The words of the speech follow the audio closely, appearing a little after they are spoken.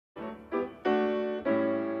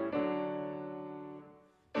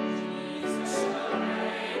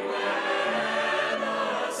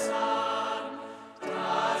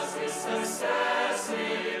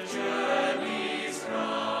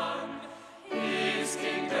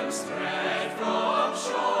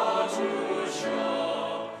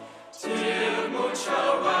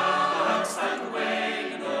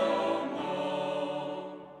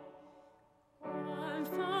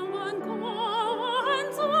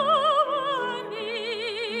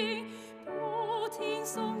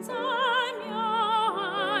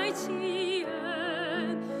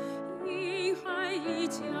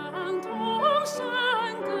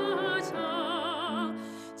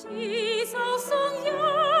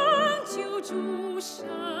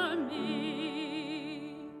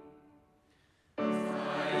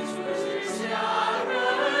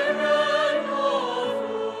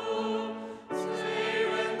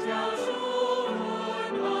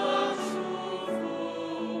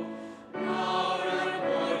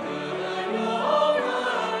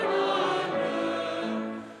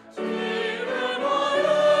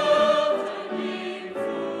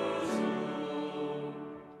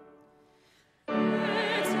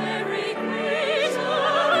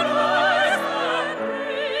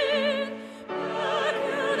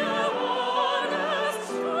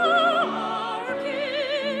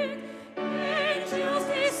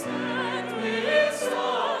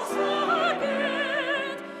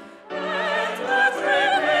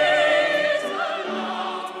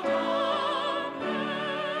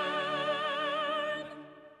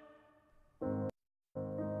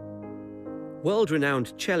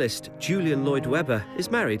World-renowned cellist Julian Lloyd-Webber is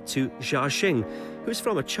married to Jia Xing, who's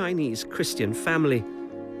from a Chinese Christian family.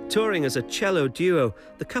 Touring as a cello duo,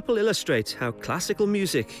 the couple illustrate how classical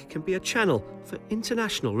music can be a channel for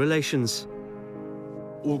international relations.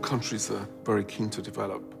 All countries are very keen to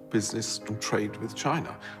develop business and trade with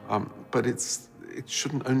China, but it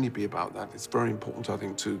shouldn't only be about that. It's very important, I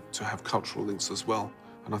think, to have cultural links as well.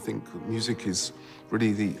 And I think music is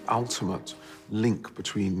really the ultimate link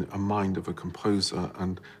between a mind of a composer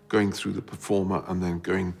and going through the performer and then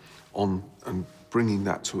going on and bringing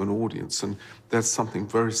that to an audience. And there's something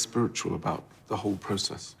very spiritual about the whole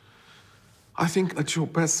process. I think at your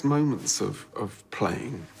best moments of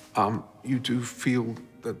playing, you do feel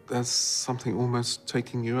that there's something almost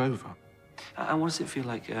taking you over. And what does it feel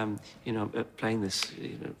like, playing this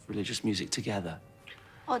religious music together?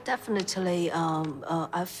 Oh, definitely,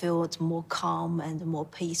 I feel it's more calm and more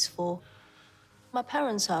peaceful. My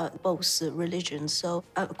parents are both religions, so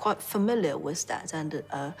I'm quite familiar with that. And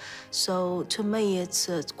so to me, it's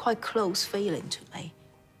a quite close feeling to me.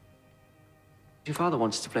 Your father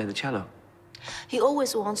wanted to play the cello. He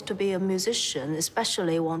always wants to be a musician,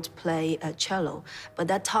 especially want to play a cello. But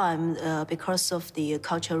that time, because of the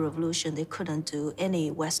Cultural Revolution, they couldn't do any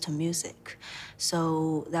Western music.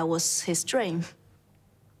 So that was his dream.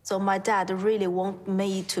 So my dad really wanted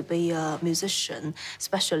me to be a musician,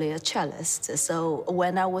 especially a cellist. So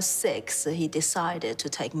when I was 6, he decided to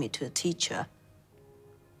take me to a teacher.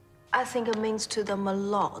 I think it means to them a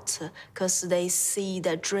lot, because they see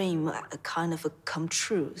their dream kind of come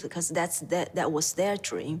true, because that was their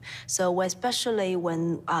dream. So especially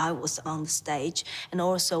when I was on the stage, and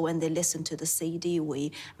also when they listened to the CD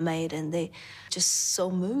we made, and they just so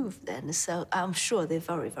moved then. So I'm sure they're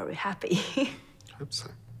very, very happy. I hope so.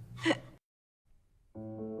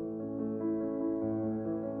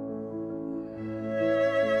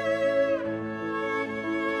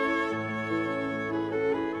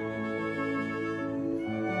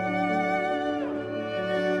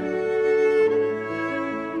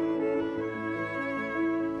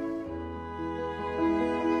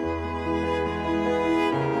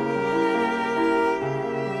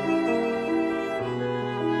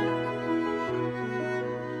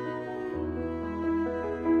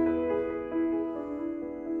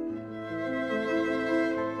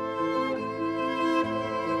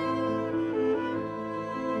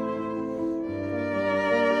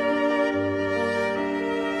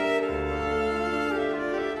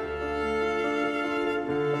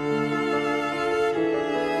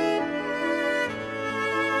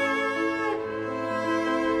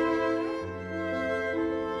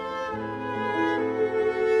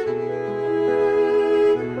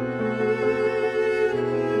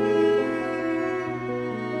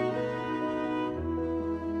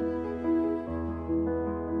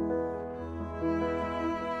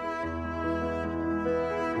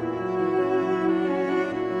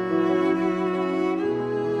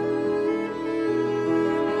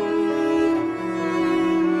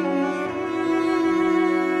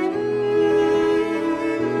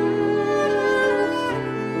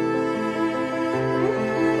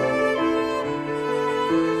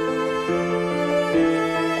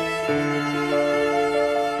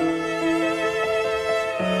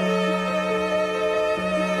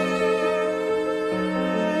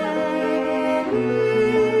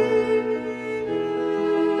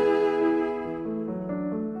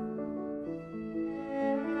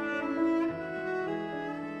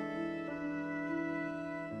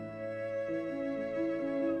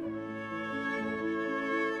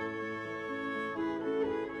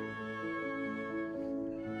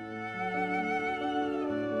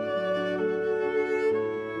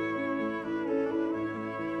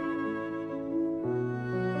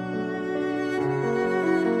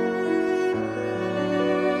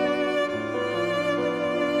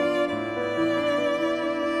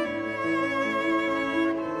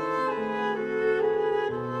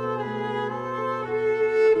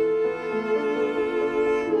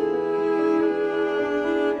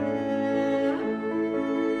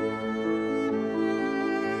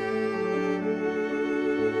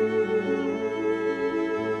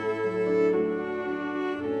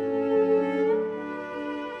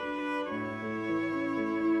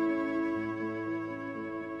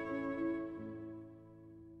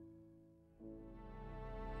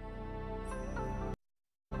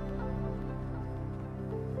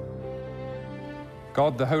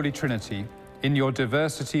 God, the Holy Trinity, in your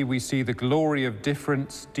diversity we see the glory of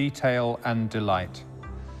difference, detail, and delight.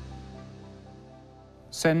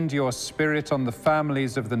 Send your Spirit on the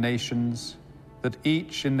families of the nations, that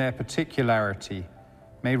each in their particularity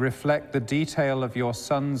may reflect the detail of your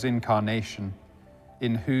Son's incarnation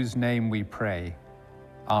in whose name we pray.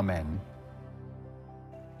 Amen.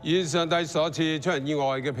 願上帝所賜出人意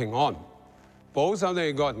外嘅平安，保守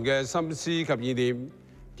你個人嘅心思及意念，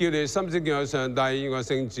叫你心思敬愛上帝，愛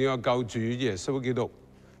聖子嘅救主耶穌基督。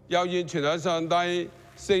又願全體上帝、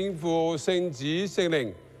聖父、聖子、聖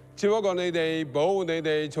靈，賜福過你哋，保護你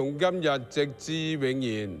哋，從今日直至永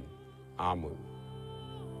遠。阿門。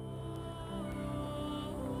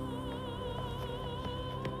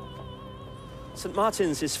 St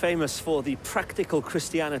Martin's is famous for the practical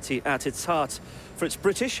Christianity at its heart, for its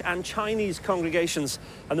British and Chinese congregations,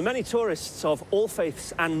 and the many tourists of all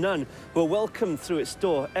faiths and none who are welcomed through its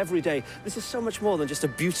door every day. This is so much more than just a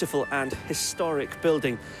beautiful and historic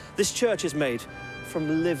building. This church is made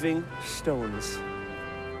from living stones.